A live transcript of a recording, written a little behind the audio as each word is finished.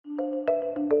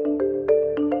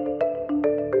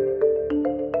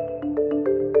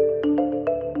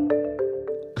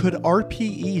Could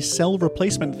RPE cell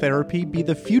replacement therapy be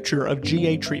the future of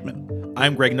GA treatment?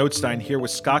 I'm Greg Notstein here with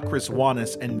Scott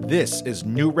Chriswanis, and this is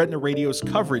New Retina Radio's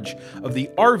coverage of the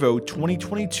ARVO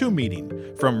 2022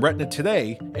 meeting from Retina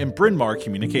Today and Bryn Mawr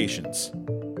Communications.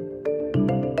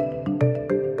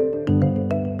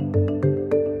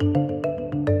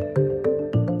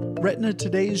 Retina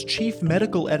Today's chief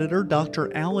medical editor,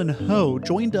 Dr. Alan Ho,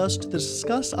 joined us to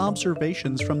discuss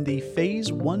observations from the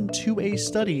Phase 1/2A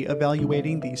study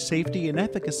evaluating the safety and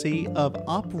efficacy of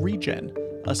OpRegen,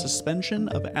 a suspension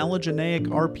of allogeneic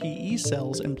RPE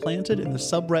cells implanted in the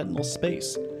subretinal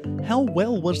space. How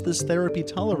well was this therapy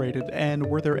tolerated, and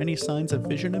were there any signs of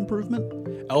vision improvement?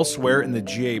 Elsewhere in the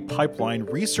GA pipeline,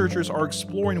 researchers are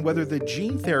exploring whether the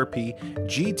gene therapy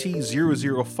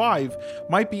GT005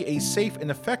 might be a safe and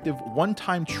effective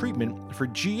one-time treatment for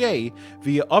GA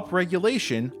via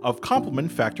upregulation of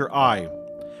complement factor I.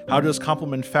 How does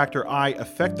complement factor I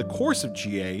affect the course of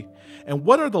GA, and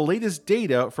what are the latest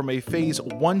data from a Phase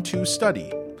 1/2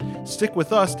 study? Stick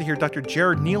with us to hear Dr.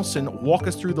 Jared Nielsen walk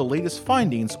us through the latest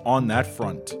findings on that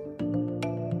front.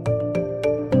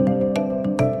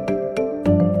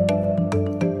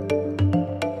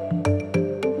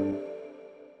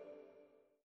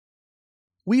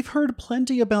 We've heard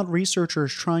plenty about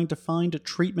researchers trying to find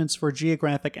treatments for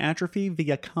geographic atrophy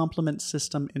via complement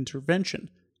system intervention.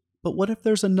 But what if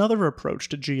there's another approach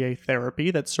to GA therapy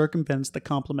that circumvents the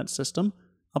complement system,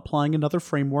 applying another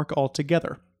framework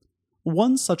altogether?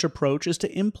 One such approach is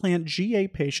to implant GA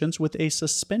patients with a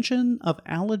suspension of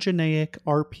allogeneic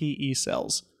RPE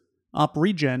cells.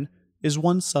 OpRegen is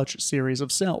one such series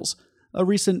of cells. A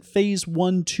recent Phase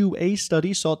 1/2A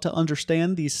study sought to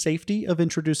understand the safety of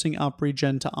introducing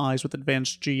OpRegen to eyes with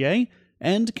advanced GA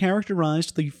and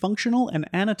characterized the functional and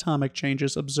anatomic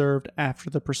changes observed after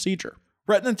the procedure.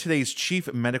 Retina Today's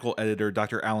chief medical editor,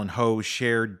 Dr. Alan Ho,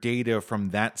 shared data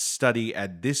from that study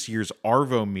at this year's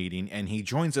ARVO meeting, and he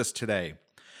joins us today.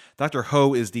 Dr.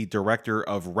 Ho is the director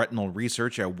of retinal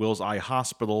research at Wills Eye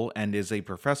Hospital and is a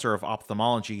professor of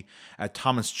ophthalmology at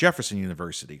Thomas Jefferson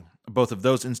University. Both of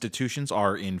those institutions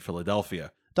are in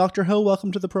Philadelphia. Dr. Ho,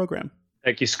 welcome to the program.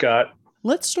 Thank you, Scott.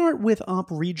 Let's start with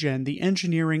OpRegen, the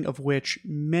engineering of which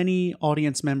many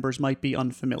audience members might be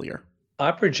unfamiliar.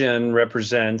 OpRegen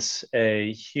represents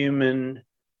a human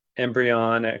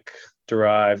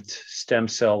embryonic-derived stem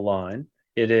cell line.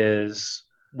 It is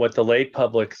what the lay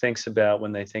public thinks about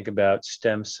when they think about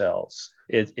stem cells.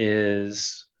 It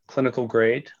is clinical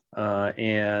grade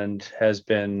and has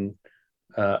been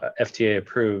FDA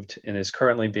approved and is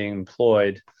currently being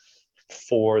employed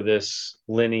for this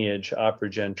lineage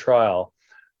OpRegen trial.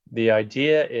 The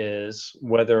idea is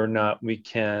whether or not we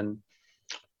can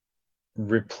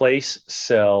replace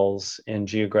cells in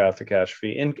geographic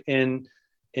atrophy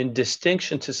in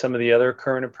distinction to some of the other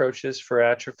current approaches for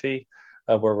atrophy,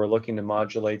 where we're looking to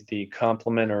modulate the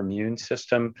complement or immune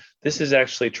system. This is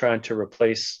actually trying to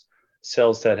replace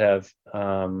cells that have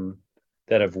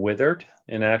withered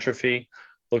in atrophy,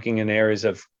 looking in areas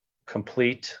of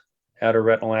complete outer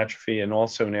retinal atrophy and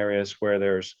also in areas where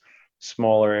there's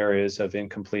smaller areas of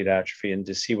incomplete atrophy, and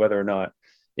to see whether or not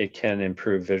it can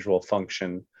improve visual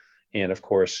function. And of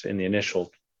course, in the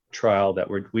initial trial that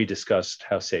we discussed,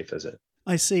 how safe is it?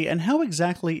 I see. And how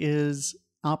exactly is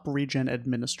OpRegen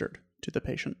administered to the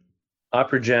patient?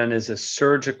 OpRegen is a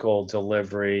surgical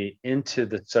delivery into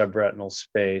the subretinal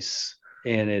space,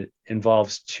 and it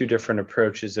involves two different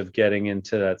approaches of getting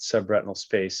into that subretinal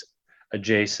space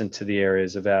adjacent to the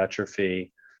areas of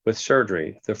atrophy with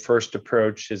surgery. The first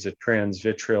approach is a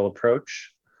transvitreal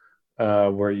approach,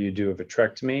 where you do a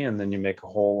vitrectomy and then you make a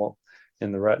hole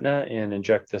in the retina and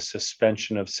inject the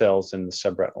suspension of cells in the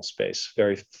subretinal space.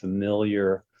 Very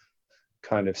familiar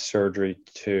kind of surgery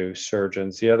to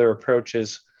surgeons. The other approach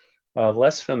is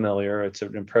less familiar. It's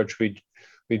an approach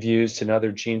we've used in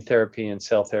other gene therapy and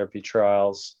cell therapy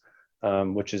trials,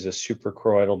 which is a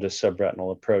suprachoroidal to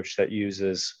subretinal approach that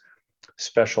uses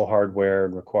special hardware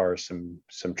and requires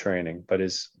some training, but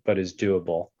is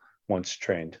doable once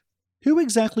trained. Who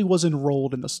exactly was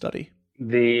enrolled in the study?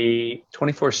 The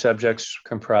 24 subjects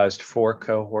comprised 4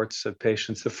 cohorts of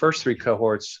patients. The first 3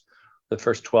 cohorts, the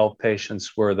first 12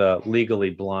 patients, were the legally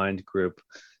blind group,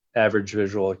 average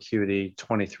visual acuity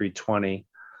 2320,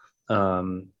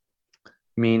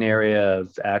 mean area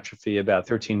of atrophy about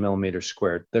 13 millimeters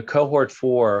squared. The cohort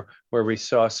 4, where we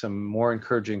saw some more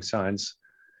encouraging signs,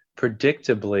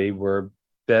 predictably were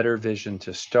better vision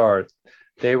to start.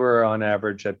 They were on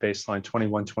average at baseline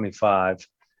 2125.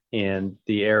 And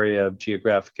the area of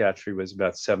geographic atrophy was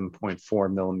about 7.4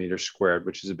 millimeters squared,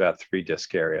 which is about 3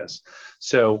 disc areas.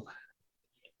 So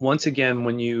once again,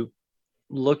 when you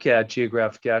look at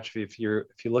geographic atrophy, if you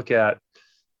look at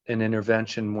an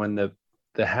intervention when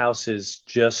the house is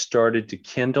just started to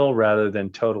kindle rather than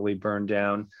totally burned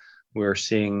down, we're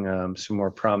seeing some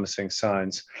more promising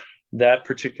signs. That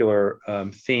particular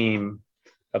theme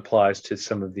applies to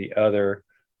some of the other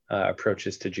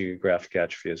approaches to geographic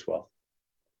atrophy as well.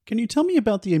 Can you tell me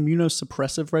about the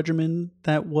immunosuppressive regimen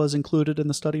that was included in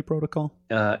the study protocol?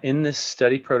 In this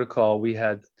study protocol, we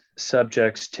had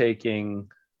subjects taking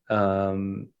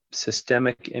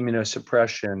systemic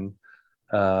immunosuppression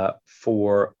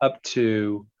for up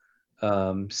to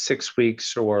 6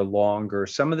 weeks or longer.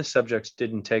 Some of the subjects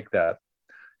didn't take that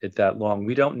long.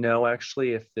 We don't know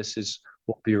actually if this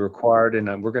will be required,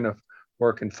 and we're going to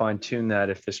work and fine tune that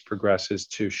if this progresses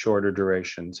to shorter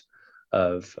durations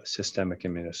of systemic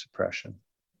immunosuppression.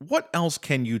 What else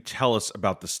can you tell us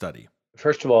about the study?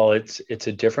 First of all, it's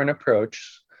a different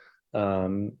approach,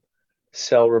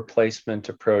 cell replacement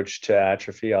approach to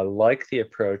atrophy. I like the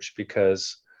approach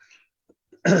because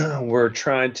we're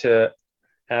trying to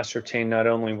ascertain not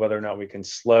only whether or not we can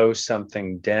slow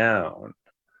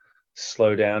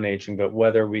down aging, but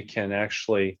whether we can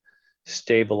actually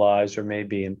stabilize or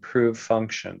maybe improve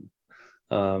function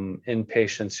in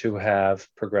patients who have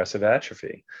progressive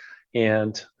atrophy.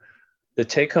 And the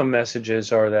take-home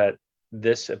messages are that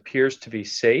this appears to be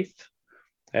safe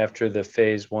after the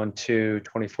phase 1/2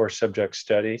 24 subject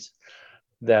studies,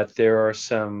 that there are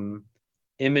some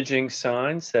imaging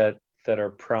signs that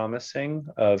are promising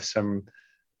of some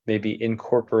maybe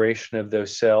incorporation of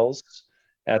those cells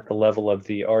at the level of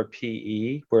the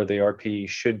RPE, where the RPE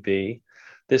should be.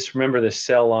 Remember, the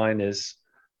cell line is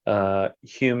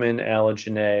human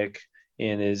allogeneic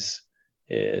and is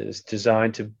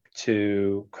designed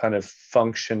to kind of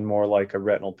function more like a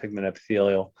retinal pigment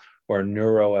epithelial or a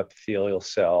neuroepithelial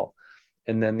cell.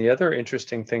 And then the other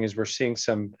interesting thing is we're seeing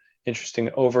some interesting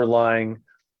overlying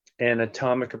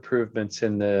anatomic improvements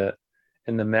in the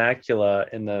macula,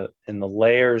 in the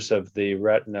layers of the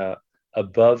retina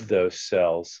above those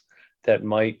cells that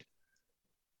might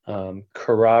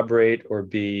corroborate or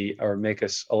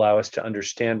allow us to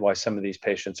understand why some of these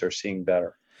patients are seeing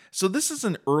better. So this is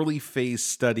an early phase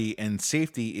study, and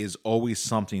safety is always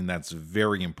something that's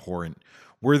very important.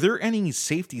 Were there any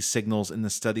safety signals in the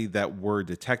study that were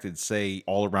detected, say,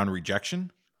 all around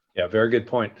rejection? Yeah, very good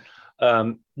point.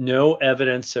 No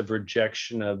evidence of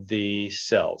rejection of the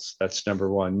cells. That's number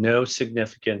one. No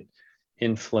significant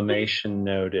inflammation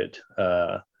noted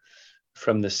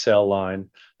from the cell line.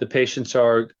 The patients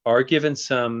are given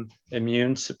some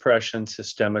immune suppression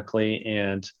systemically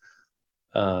and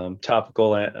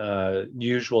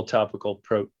usual topical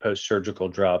post-surgical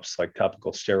drops like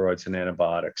topical steroids and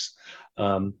antibiotics.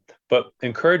 But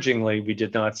encouragingly, we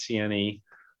did not see any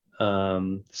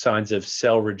signs of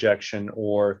cell rejection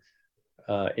or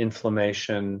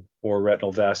inflammation or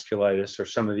retinal vasculitis or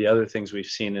some of the other things we've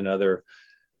seen in other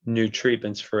new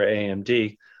treatments for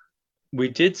AMD. We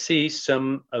did see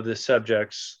some of the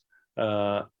subjects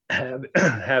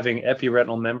having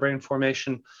epiretinal membrane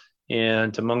formation,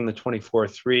 and among the 24,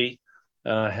 3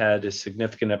 had a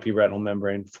significant epiretinal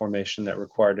membrane formation that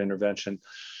required intervention.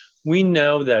 We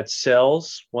know that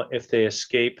cells, if they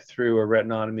escape through a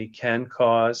retinotomy, can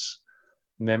cause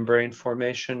membrane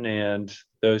formation, and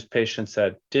those patients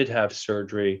that did have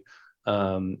surgery,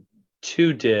 2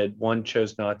 did, 1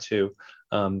 chose not to,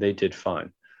 they did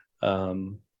fine.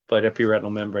 But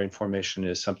epiretinal membrane formation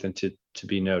is something to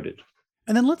be noted.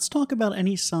 And then let's talk about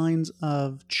any signs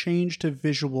of change to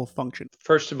visual function.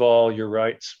 First of all, you're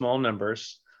right, small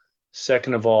numbers.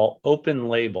 Second of all, open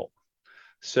label.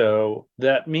 So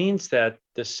that means that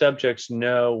the subjects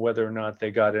know whether or not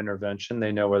they got intervention.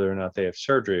 They know whether or not they have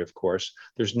surgery, of course.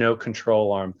 There's no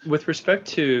control arm. With respect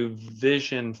to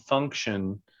vision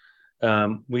function,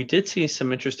 we did see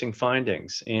some interesting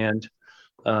findings. And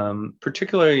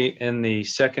particularly in the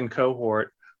second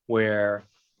cohort, where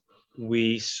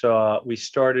we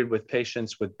started with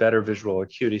patients with better visual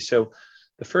acuity. So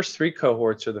the first 3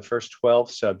 cohorts, or the first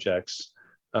 12 subjects,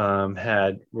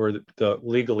 were the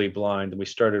legally blind, and we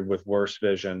started with worse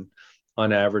vision,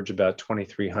 on average about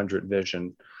 2300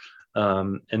 vision.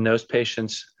 And those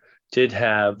patients did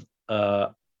have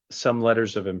some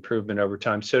letters of improvement over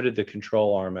time. So did the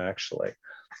control arm, actually.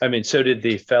 So did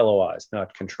the fellow eyes,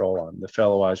 not control arm. The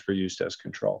fellow eyes were used as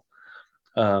control.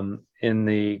 In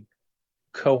the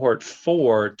cohort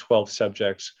 4, 12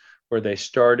 subjects, where they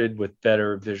started with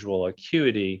better visual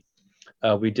acuity,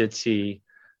 we did see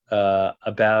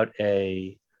about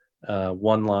a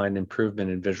 1-line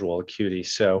improvement in visual acuity.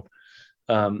 So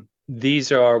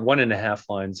these are 1.5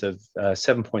 lines of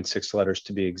 7.6 letters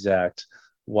to be exact,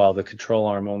 while the control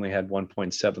arm only had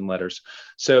 1.7 letters.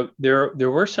 So there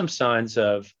were some signs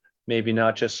of maybe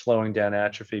not just slowing down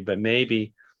atrophy, but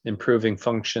maybe improving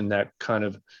function that kind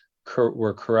of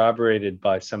were corroborated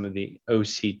by some of the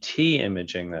OCT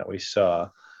imaging that we saw.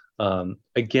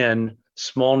 Again,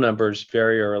 small numbers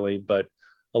very early, but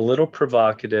a little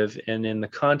provocative. And in the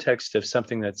context of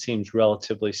something that seems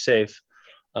relatively safe,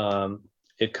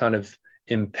 it kind of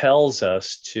impels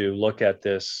us to look at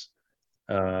this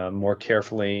more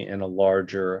carefully in a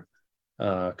larger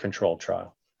control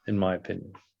trial, in my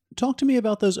opinion. Talk to me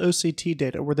about those OCT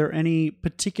data. Were there any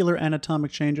particular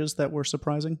anatomic changes that were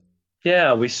surprising?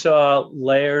 Yeah, we saw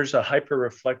layers, a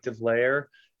hyperreflective layer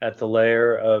at the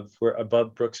layer of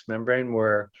above Bruch's membrane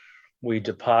where we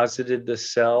deposited the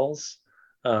cells.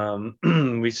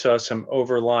 We saw some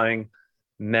overlying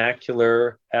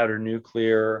macular, outer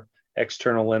nuclear,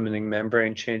 external limiting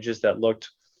membrane changes that looked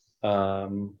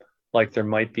like there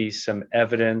might be some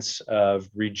evidence of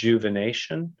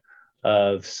rejuvenation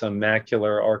of some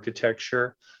macular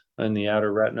architecture in the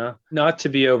outer retina. Not to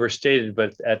be overstated,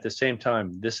 but at the same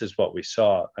time, this is what we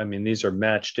saw. I mean, these are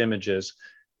matched images,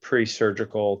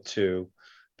 pre-surgical to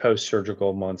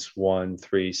post-surgical months 1,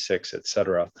 3, 6, et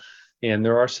cetera. And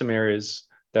there are some areas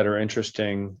that are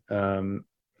interesting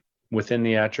within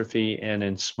the atrophy and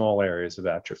in small areas of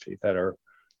atrophy that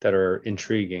are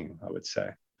intriguing, I would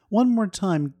say. One more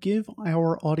time, give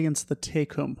our audience the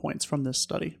take-home points from this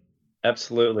study.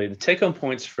 Absolutely. The take-home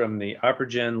points from the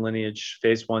OpRegen Lineage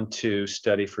phase 1/2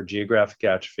 study for geographic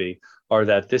atrophy are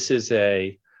that this is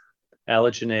a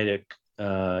allogeneic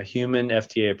human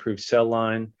FDA-approved cell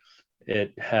line.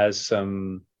 It has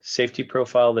some safety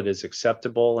profile that is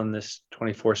acceptable in this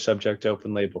 24-subject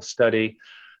open-label study.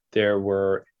 There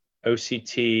were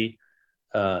OCT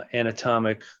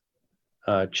anatomic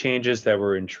changes that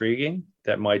were intriguing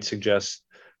that might suggest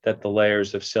that the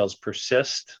layers of cells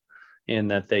persist and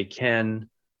that they can,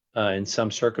 in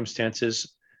some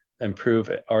circumstances, improve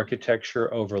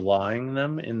architecture overlying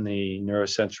them in the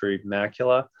neurosensory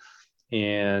macula.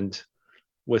 And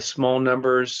with small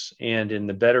numbers and in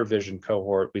the better vision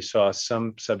cohort, we saw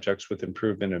some subjects with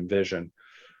improvement in vision.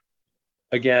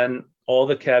 Again, all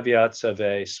the caveats of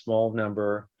a small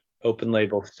number open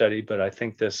label study, but I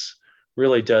think this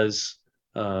really does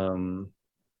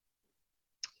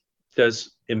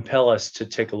impel us to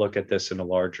take a look at this in a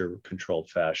larger controlled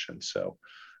fashion. So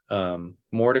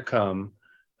more to come,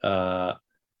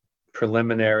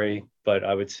 preliminary, but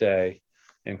I would say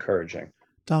encouraging.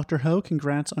 Dr. Ho,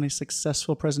 congrats on a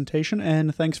successful presentation,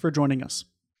 and thanks for joining us.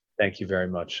 Thank you very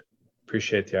much.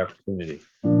 Appreciate the opportunity.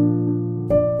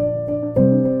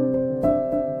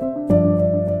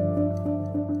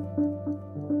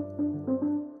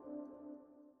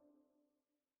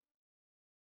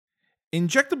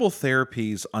 Injectable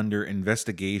therapies under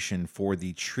investigation for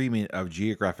the treatment of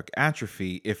geographic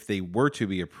atrophy, if they were to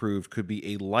be approved, could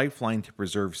be a lifeline to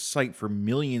preserve sight for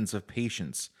millions of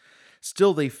patients.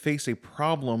 Still, they face a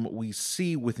problem we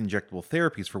see with injectable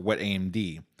therapies for wet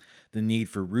AMD: the need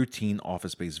for routine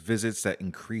office-based visits that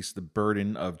increase the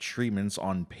burden of treatments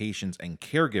on patients and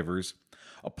caregivers,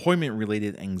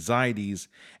 appointment-related anxieties,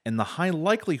 and the high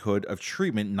likelihood of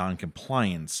treatment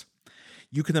noncompliance.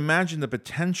 You can imagine the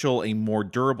potential a more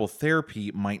durable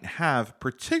therapy might have,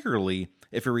 particularly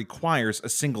if it requires a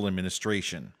single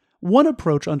administration. One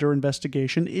approach under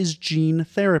investigation is gene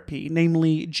therapy,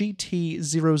 namely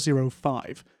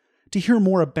GT005. To hear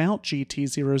more about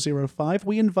GT005,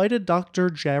 we invited Dr.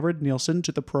 Jared Nielsen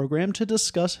to the program to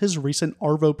discuss his recent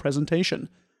ARVO presentation.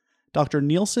 Dr.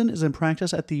 Nielsen is in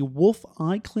practice at the Wolf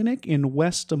Eye Clinic in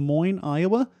West Des Moines,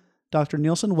 Iowa. Dr.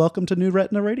 Nielsen, welcome to New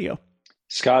Retina Radio.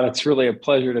 Scott, it's really a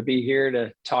pleasure to be here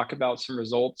to talk about some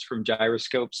results from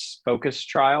Gyroscope's FOCUS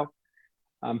trial.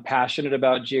 I'm passionate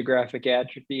about geographic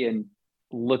atrophy and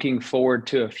looking forward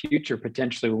to a future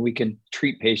potentially when we can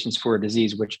treat patients for a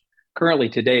disease which currently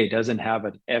today doesn't have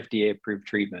an FDA-approved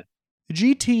treatment.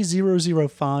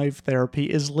 GT005 therapy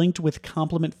is linked with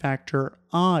complement factor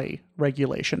I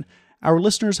regulation. Our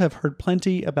listeners have heard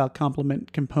plenty about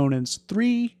complement components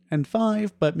 3 and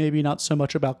 5, but maybe not so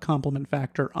much about complement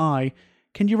factor I.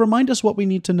 Can you remind us what we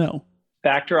need to know?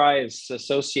 Factor I is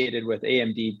associated with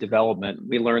AMD development.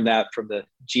 We learned that from the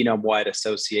genome-wide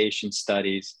association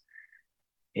studies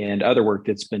and other work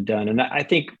that's been done. And I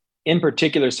think in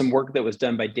particular, some work that was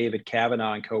done by David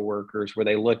Kavanaugh and coworkers where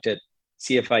they looked at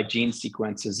CFI gene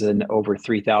sequences in over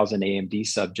 3,000 AMD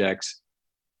subjects.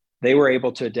 They were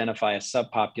able to identify a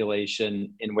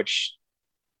subpopulation in which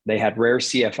they had rare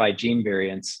CFI gene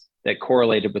variants that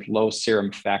correlated with low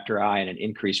serum factor I and an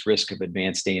increased risk of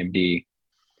advanced AMD.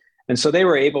 And so they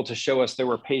were able to show us there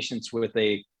were patients with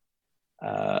a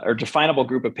or definable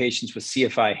group of patients with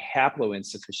CFI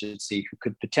haploinsufficiency who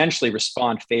could potentially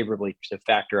respond favorably to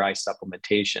factor I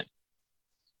supplementation.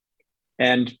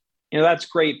 And that's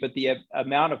great, but the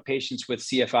amount of patients with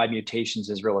CFI mutations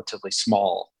is relatively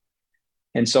small.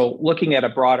 And so looking at a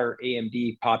broader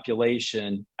AMD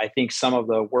population, I think some of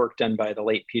the work done by the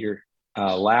late Peter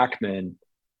Lackman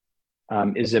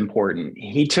is important.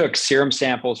 He took serum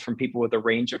samples from people with a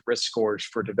range of risk scores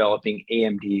for developing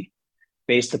AMD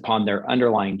based upon their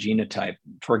underlying genotype.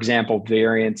 For example,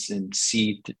 variants in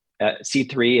C3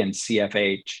 and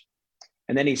CFH.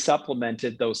 And then he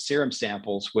supplemented those serum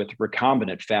samples with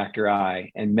recombinant factor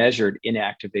I and measured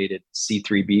inactivated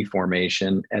C3b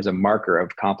formation as a marker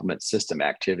of complement system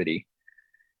activity.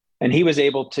 And he was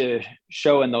able to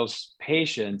show in those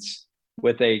patients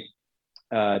with a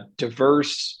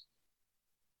diverse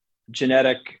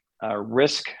genetic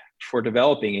risk for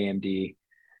developing AMD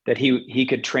that he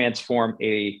could transform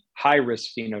a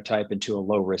high-risk phenotype into a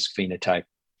low-risk phenotype.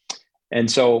 And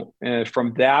so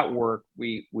from that work,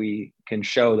 we can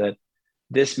show that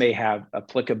this may have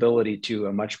applicability to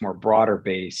a much more broader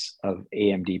base of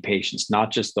AMD patients,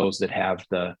 not just those that have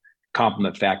the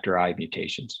complement factor I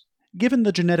mutations. Given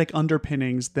the genetic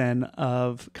underpinnings then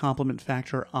of complement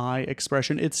factor I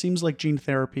expression, it seems like gene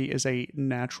therapy is a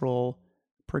natural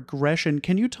progression.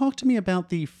 Can you talk to me about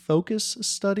the FOCUS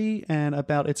study and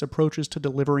about its approaches to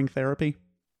delivering therapy?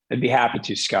 I'd be happy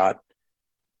to, Scott.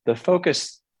 The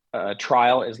FOCUS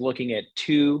trial is looking at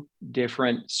two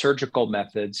different surgical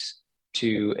methods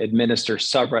to administer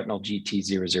subretinal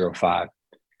GT005.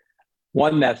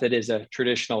 One method is a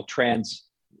traditional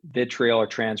transvitreal or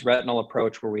transretinal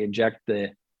approach where we inject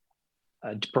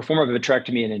perform a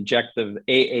vitrectomy and inject the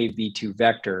AAV2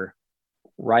 vector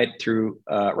right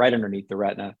underneath the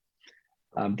retina.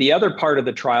 The other part of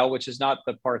the trial, which is not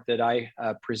the part that I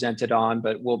presented on,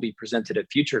 but will be presented at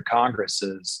future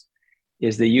congresses,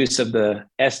 is the use of the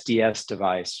SDS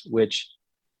device, which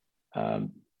gets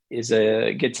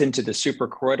into the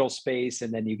suprachoroidal space,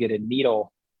 and then you get a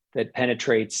needle that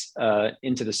penetrates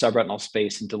into the subretinal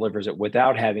space and delivers it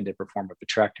without having to perform a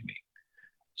vitrectomy.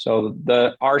 So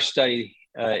our study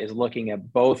is looking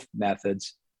at both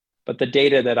methods, but the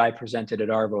data that I presented at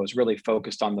ARVO is really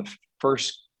focused on the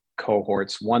first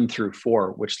cohorts 1 through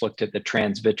 4, which looked at the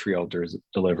transvitreal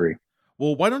delivery.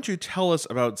 Well, why don't you tell us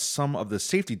about some of the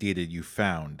safety data you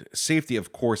found? Safety,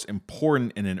 of course,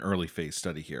 important in an early phase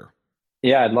study here.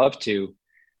 Yeah, I'd love to.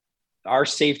 Our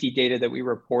safety data that we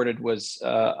reported was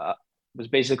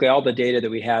basically all the data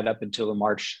that we had up until the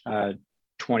March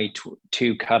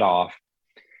 22 cutoff.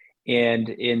 And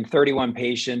in 31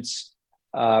 patients,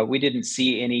 we didn't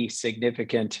see any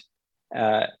significant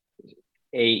AEs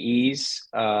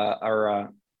or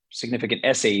significant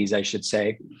SAEs, I should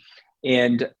say.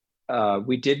 And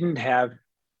we didn't have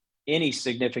any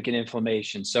significant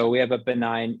inflammation. So we have a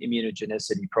benign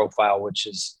immunogenicity profile, which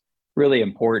is really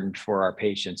important for our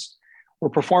patients. We're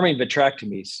performing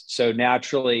vitrectomies. So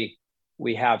naturally,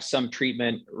 we have some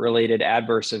treatment-related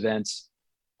adverse events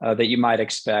that you might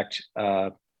expect,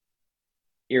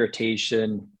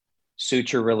 irritation,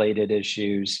 suture-related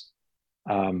issues,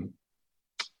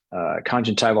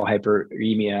 conjunctival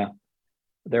hyperemia.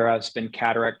 There has been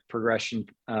cataract progression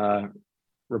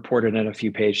reported in a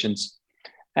few patients.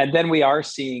 And then we are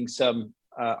seeing some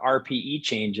RPE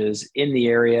changes in the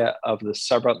area of the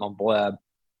subretinal bleb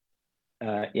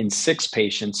in 6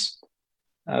 patients.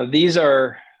 These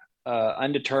are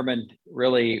undetermined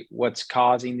really what's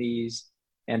causing these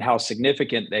and how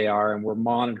significant they are, and we're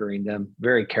monitoring them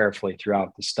very carefully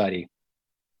throughout the study.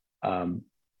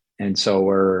 And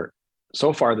so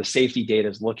far the safety data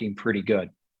is looking pretty good.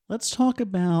 Let's talk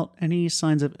about any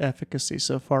signs of efficacy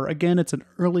so far. Again, it's an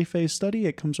early phase study.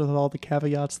 It comes with all the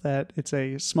caveats that it's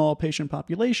a small patient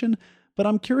population, but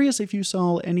I'm curious if you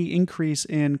saw any increase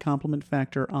in complement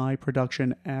factor I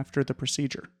production after the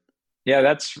procedure. Yeah,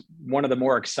 that's one of the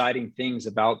more exciting things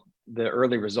about the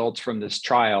early results from this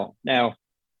trial. Now,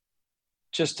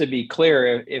 just to be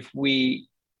clear, if we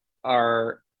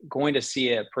are going to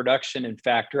see a production in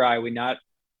factor I, we not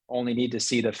only need to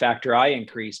see the factor I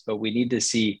increase, but we need to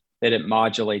see that it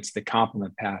modulates the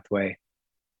complement pathway.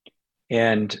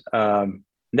 And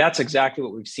that's exactly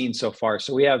what we've seen so far.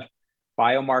 So we have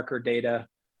biomarker data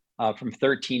from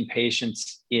 13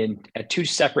 patients at 2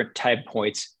 separate time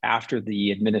points after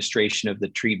the administration of the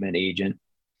treatment agent.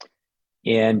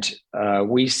 And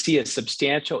we see a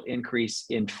substantial increase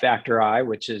in factor I,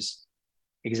 which is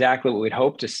exactly what we'd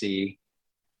hope to see.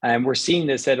 And we're seeing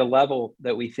this at a level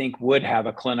that we think would have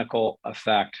a clinical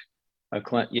effect,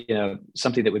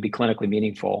 something that would be clinically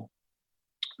meaningful.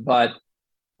 But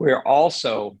we're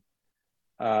also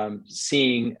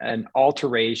seeing an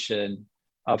alteration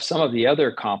of some of the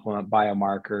other complement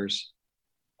biomarkers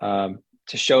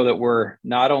to show that we're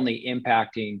not only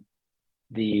impacting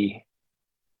the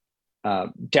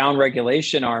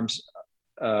downregulation arms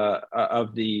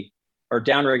or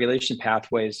downregulation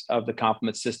pathways of the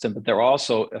complement system, but they're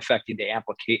also affecting the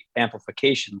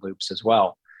amplification loops as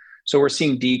well. So we're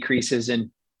seeing decreases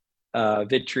in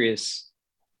vitreous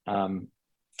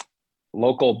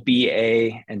local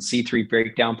BA and C3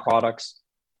 breakdown products.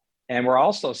 And we're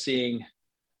also seeing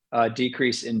a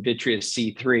decrease in vitreous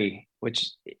C3, which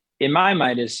in my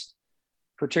mind is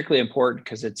particularly important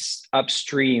because it's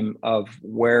upstream of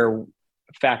where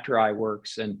Factor I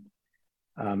works. And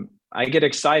I get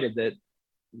excited that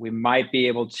we might be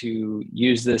able to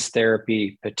use this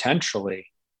therapy potentially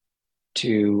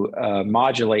to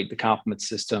modulate the complement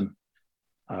system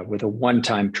with a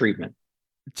one-time treatment.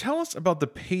 Tell us about the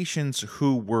patients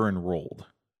who were enrolled.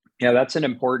 Yeah, that's an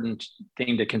important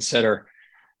thing to consider.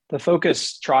 The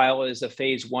FOCUS trial is a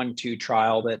phase 1/2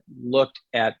 trial that looked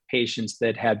at patients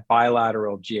that had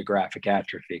bilateral geographic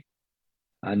atrophy.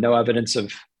 No evidence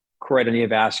of choroidal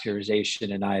neovascularization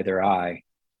in either eye.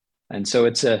 And so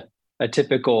it's a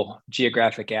typical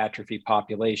geographic atrophy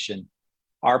population.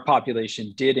 Our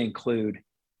population did include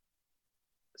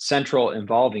central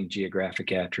involving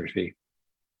geographic atrophy.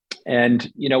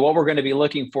 And, what we're going to be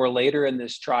looking for later in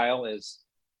this trial is,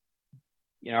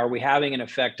 are we having an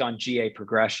effect on GA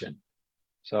progression?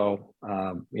 So,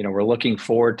 we're looking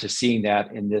forward to seeing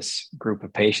that in this group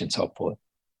of patients, hopefully.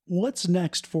 What's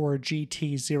next for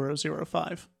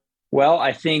GT005? Well,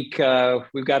 I think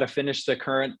we've got to finish the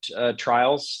current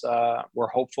trials. We're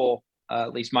hopeful,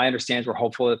 at least my understanding is we're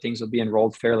hopeful that things will be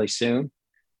enrolled fairly soon.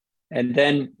 And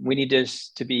then we need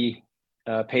to be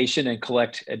patient and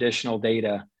collect additional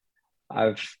data.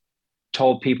 I've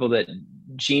told people that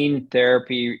gene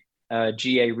therapy,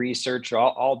 GA research,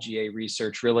 all GA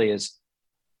research really is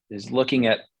looking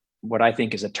at what I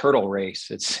think is a turtle race.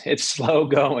 It's slow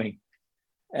going.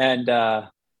 And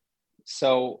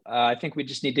so I think we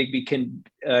just need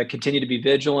to continue to be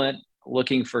vigilant,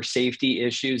 looking for safety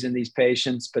issues in these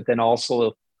patients, but then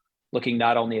also looking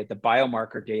not only at the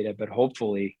biomarker data, but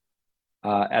hopefully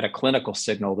at a clinical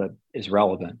signal that is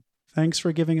relevant. Thanks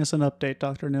for giving us an update,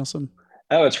 Dr. Nielsen.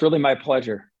 Oh, it's really my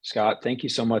pleasure, Scott. Thank you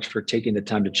so much for taking the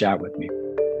time to chat with me.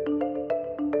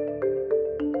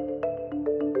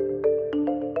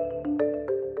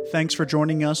 Thanks for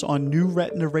joining us on New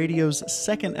Retina Radio's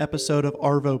second episode of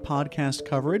ARVO podcast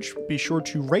coverage. Be sure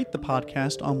to rate the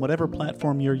podcast on whatever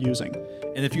platform you're using.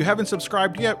 And if you haven't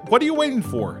subscribed yet, what are you waiting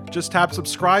for? Just tap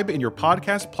subscribe in your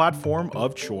podcast platform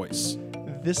of choice.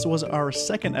 This was our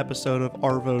second episode of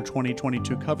ARVO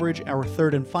 2022 coverage. Our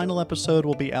third and final episode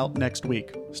will be out next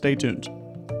week. Stay tuned.